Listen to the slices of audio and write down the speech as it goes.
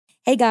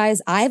Hey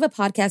guys, I have a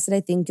podcast that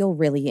I think you'll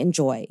really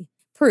enjoy.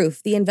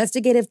 Proof, the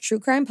investigative true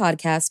crime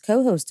podcast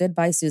co-hosted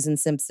by Susan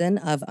Simpson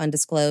of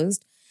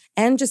Undisclosed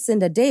and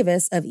Jacinda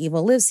Davis of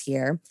Evil Lives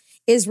Here,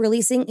 is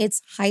releasing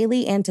its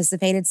highly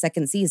anticipated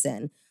second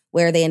season,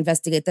 where they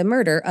investigate the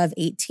murder of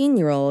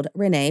 18-year-old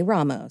Renee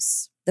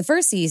Ramos. The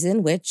first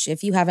season, which,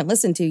 if you haven't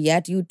listened to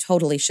yet, you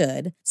totally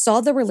should,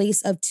 saw the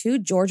release of 2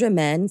 Georgia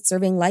men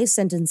serving life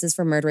sentences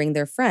for murdering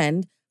their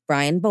friend,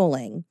 Brian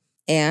Bowling.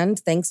 And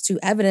thanks to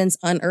evidence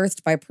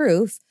unearthed by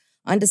Proof,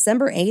 on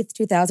December 8th,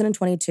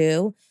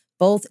 2022,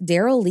 both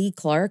Daryl Lee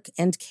Clark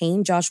and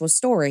Kane Joshua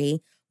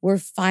Story were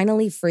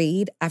finally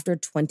freed after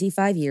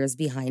 25 years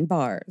behind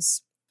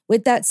bars.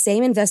 With that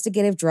same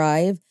investigative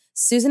drive,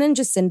 Susan and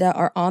Jacinda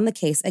are on the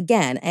case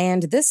again,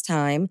 and this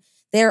time,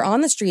 they are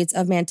on the streets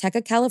of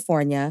Manteca,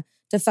 California,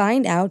 to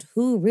find out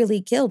who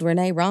really killed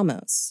Renee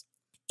Ramos.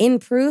 In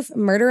Proof,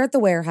 Murder at the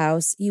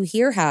Warehouse, you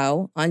hear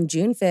how, on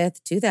June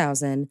 5th,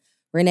 2000,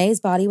 Renee's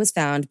body was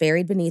found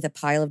buried beneath a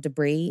pile of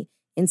debris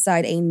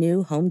inside a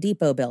new Home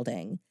Depot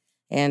building,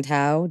 and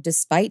how,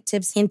 despite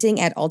tips hinting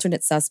at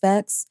alternate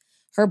suspects,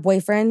 her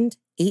boyfriend,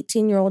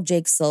 18-year-old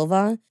Jake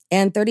Silva,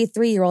 and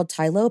 33-year-old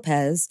Ty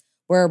Lopez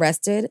were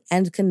arrested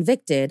and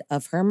convicted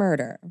of her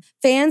murder.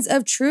 Fans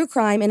of true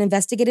crime and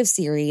investigative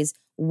series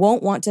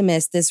won't want to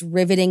miss this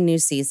riveting new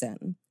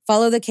season.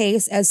 Follow the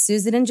case as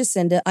Susan and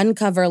Jacinda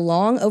uncover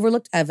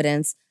long-overlooked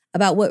evidence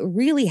about what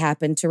really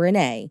happened to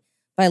Renee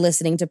by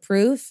listening to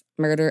Proof,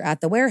 Murder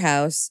at the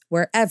Warehouse,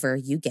 wherever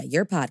you get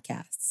your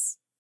podcasts.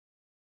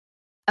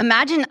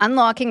 Imagine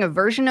unlocking a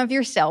version of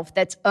yourself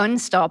that's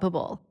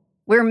unstoppable,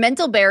 where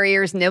mental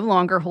barriers no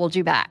longer hold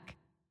you back.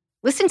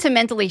 Listen to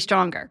Mentally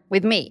Stronger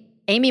with me,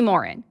 Amy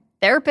Morin,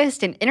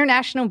 therapist and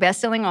international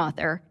best-selling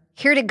author,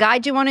 here to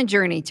guide you on a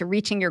journey to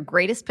reaching your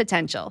greatest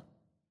potential.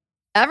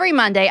 Every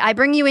Monday, I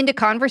bring you into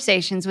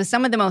conversations with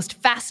some of the most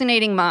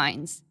fascinating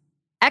minds.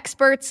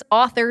 Experts,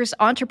 authors,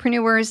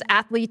 entrepreneurs,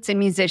 athletes, and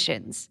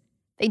musicians.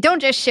 They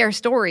don't just share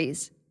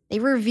stories. They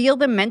reveal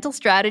the mental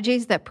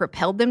strategies that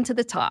propelled them to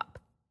the top.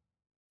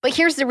 But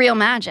here's the real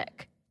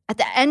magic. At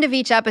the end of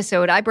each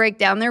episode, I break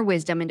down their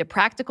wisdom into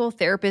practical,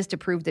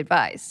 therapist-approved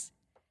advice.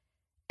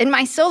 In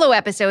my solo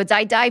episodes,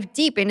 I dive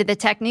deep into the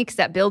techniques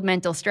that build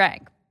mental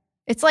strength.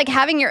 It's like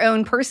having your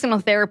own personal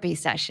therapy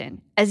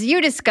session as you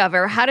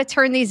discover how to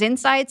turn these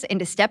insights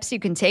into steps you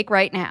can take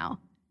right now.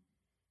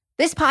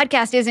 This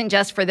podcast isn't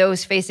just for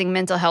those facing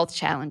mental health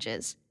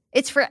challenges.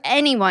 It's for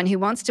anyone who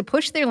wants to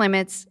push their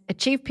limits,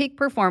 achieve peak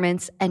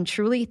performance, and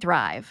truly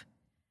thrive.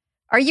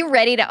 Are you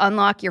ready to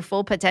unlock your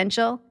full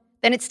potential?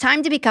 Then it's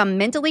time to become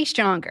mentally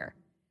stronger.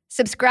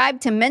 Subscribe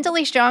to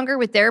Mentally Stronger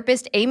with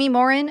therapist Amy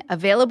Morin,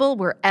 available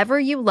wherever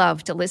you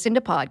love to listen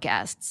to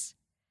podcasts.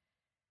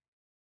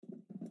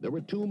 There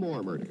were 2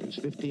 more murders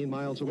 15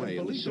 miles away.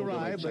 When police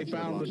arrived, they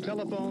found the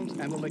telephones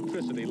and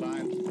electricity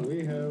lines.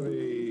 We have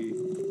a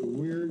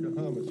weird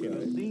homicide.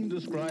 A scene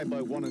described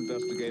by one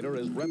investigator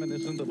as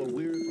reminiscent of a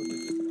weird...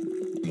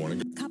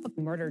 Cup of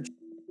murder.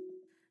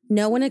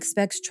 No one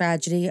expects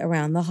tragedy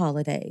around the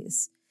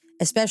holidays,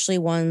 especially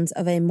ones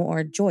of a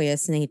more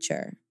joyous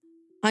nature.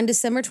 On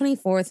December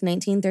 24th,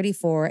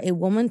 1934, a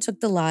woman took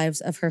the lives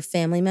of her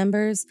family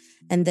members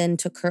and then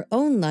took her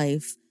own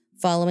life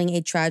following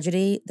a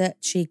tragedy that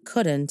she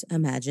couldn't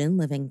imagine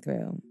living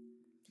through.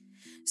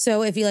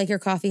 So if you like your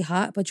coffee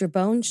hot but your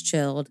bones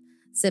chilled,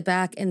 sit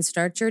back and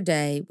start your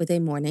day with a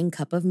morning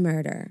cup of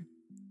murder.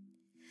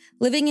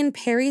 Living in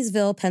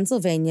Perrysville,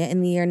 Pennsylvania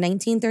in the year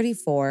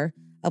 1934,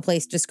 a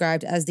place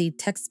described as the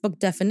textbook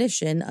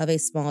definition of a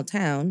small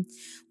town,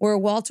 were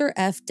Walter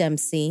F.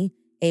 Dempsey,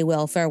 a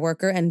welfare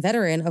worker and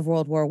veteran of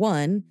World War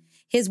I,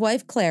 his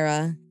wife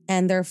Clara,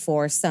 and their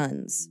 4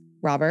 sons,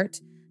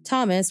 Robert,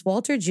 Thomas,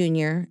 Walter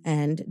Jr.,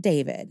 and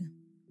David.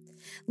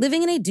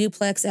 Living in a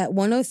duplex at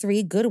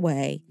 103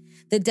 Goodway,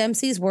 the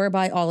Dempseys were,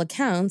 by all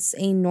accounts,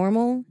 a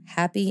normal,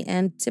 happy,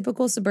 and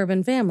typical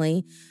suburban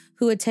family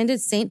who attended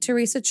St.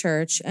 Teresa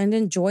Church and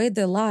enjoyed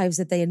the lives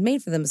that they had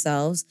made for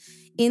themselves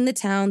in the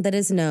town that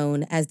is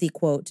known as the,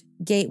 quote,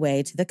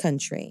 gateway to the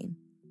country.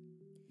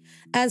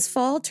 As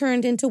fall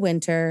turned into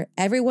winter,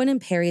 everyone in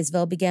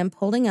Perrysville began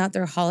pulling out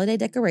their holiday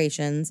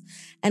decorations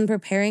and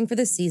preparing for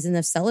the season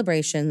of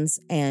celebrations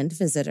and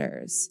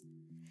visitors.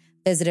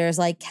 Visitors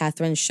like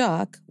Catherine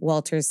Schock,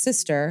 Walter's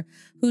sister,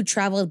 who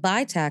traveled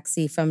by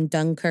taxi from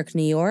Dunkirk,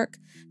 New York,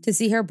 to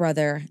see her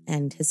brother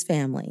and his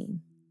family.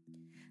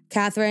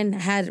 Catherine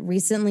had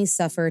recently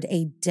suffered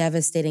a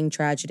devastating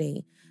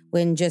tragedy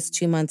when just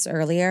 2 months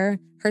earlier,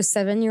 her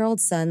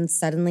 7-year-old son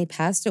suddenly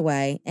passed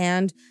away,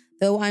 and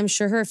though I'm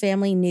sure her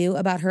family knew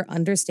about her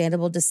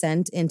understandable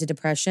descent into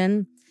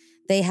depression,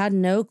 they had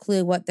no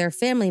clue what their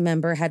family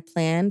member had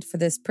planned for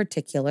this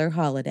particular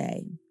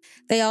holiday.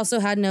 They also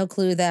had no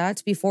clue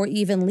that, before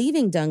even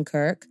leaving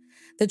Dunkirk,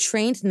 the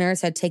trained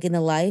nurse had taken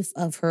the life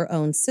of her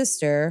own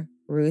sister,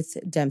 Ruth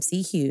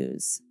Dempsey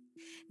Hughes.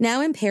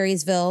 Now in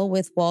Perrysville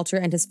with Walter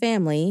and his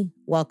family,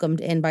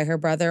 welcomed in by her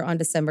brother on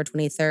December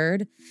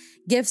 23rd,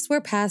 gifts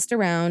were passed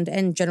around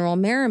and general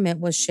merriment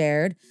was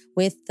shared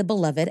with the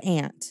beloved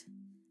aunt.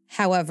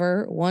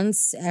 However,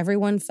 once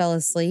everyone fell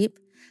asleep,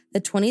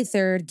 the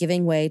 23rd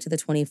giving way to the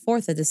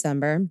 24th of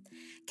December,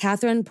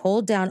 Catherine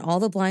pulled down all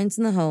the blinds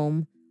in the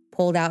home,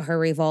 pulled out her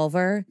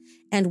revolver,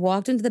 and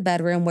walked into the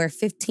bedroom where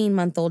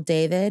 15-month-old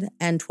David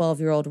and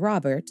 12-year-old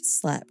Robert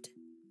slept.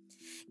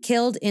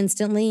 Killed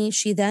instantly,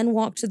 she then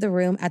walked to the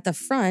room at the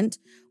front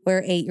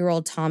where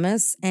 8-year-old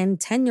Thomas and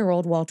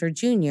 10-year-old Walter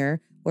Jr.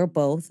 were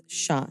both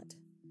shot.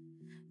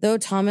 Though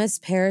Thomas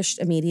perished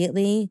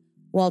immediately,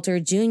 Walter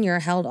Jr.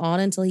 held on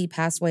until he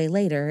passed away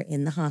later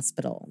in the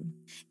hospital.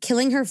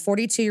 Killing her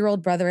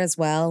 42-year-old brother as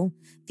well,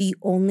 the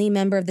only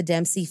member of the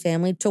Dempsey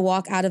family to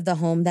walk out of the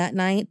home that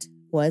night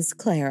was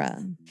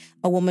Clara,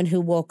 a woman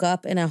who woke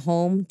up in a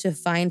home to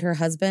find her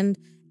husband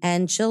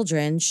and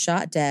children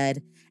shot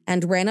dead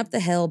and ran up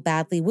the hill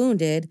badly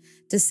wounded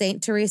to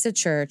St. Teresa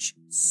Church,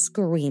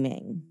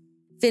 screaming.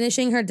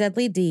 Finishing her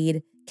deadly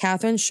deed,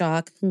 Catherine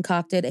Schock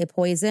concocted a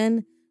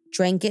poison,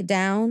 drank it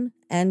down,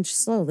 and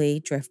slowly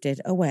drifted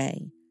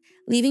away.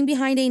 Leaving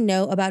behind a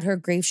note about her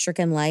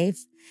grief-stricken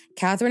life,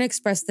 Catherine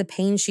expressed the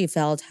pain she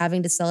felt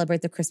having to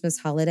celebrate the Christmas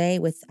holiday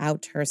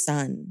without her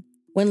son.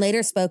 When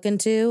later spoken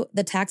to,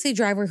 the taxi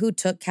driver who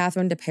took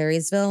Catherine to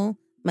Perrysville,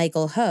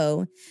 Michael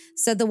Ho,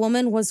 said the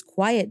woman was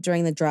quiet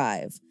during the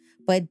drive,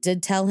 but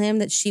did tell him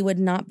that she would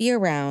not be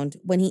around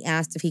when he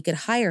asked if he could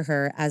hire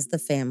her as the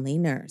family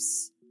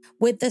nurse.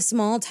 With the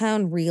small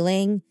town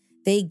reeling,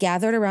 they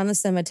gathered around the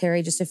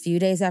cemetery just a few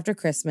days after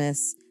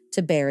Christmas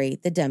to bury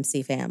the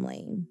Dempsey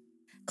family.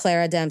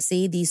 Clara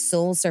Dempsey, the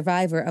sole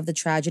survivor of the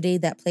tragedy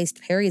that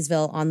placed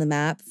Perrysville on the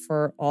map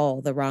for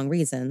all the wrong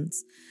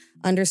reasons,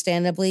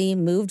 understandably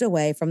moved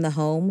away from the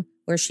home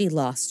where she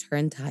lost her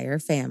entire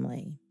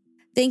family.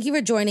 Thank you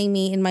for joining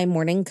me in my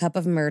morning cup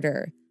of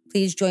murder.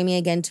 Please join me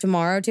again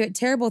tomorrow to A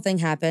Terrible Thing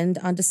Happened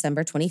on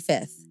December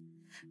 25th.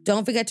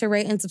 Don't forget to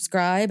rate and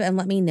subscribe and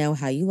let me know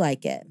how you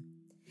like it.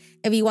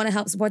 If you want to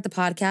help support the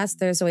podcast,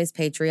 there's always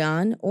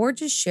Patreon or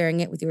just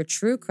sharing it with your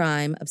true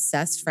crime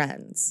obsessed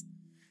friends.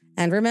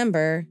 And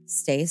remember,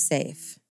 stay safe.